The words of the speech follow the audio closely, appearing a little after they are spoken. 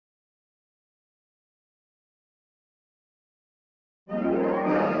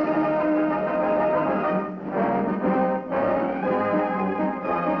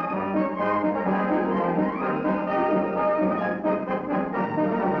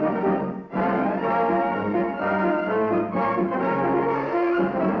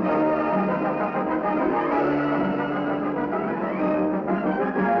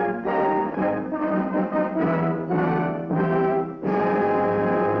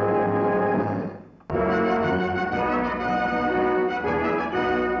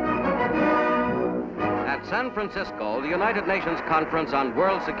San Francisco, the United Nations Conference on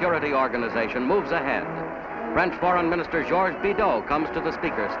World Security Organization moves ahead. French Foreign Minister Georges Bidault comes to the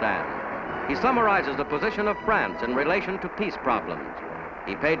speaker's stand. He summarizes the position of France in relation to peace problems.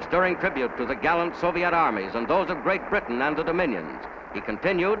 He paid stirring tribute to the gallant Soviet armies and those of Great Britain and the Dominions. He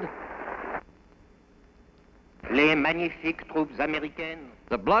continued, Les magnifiques troupes américaines.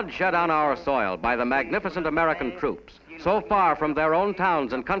 The blood shed on our soil by the magnificent American troops, so far from their own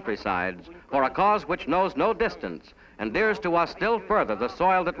towns and countrysides, for a cause which knows no distance, endears to us still further the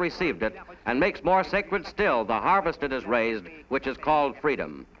soil that received it, and makes more sacred still the harvest it has raised, which is called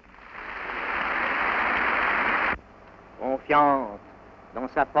freedom. Confiance dans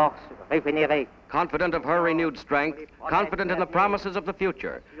sa force régénérée. Confident of her renewed strength, confident in the promises of the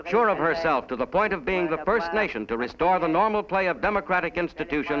future, sure of herself to the point of being the first nation to restore the normal play of democratic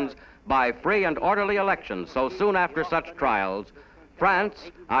institutions by free and orderly elections so soon after such trials,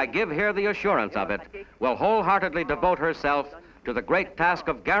 France, I give here the assurance of it, will wholeheartedly devote herself to the great task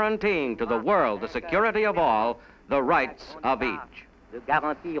of guaranteeing to the world the security of all, the rights of each. De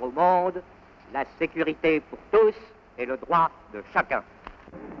garantir au monde la sécurité pour tous et le droit de chacun.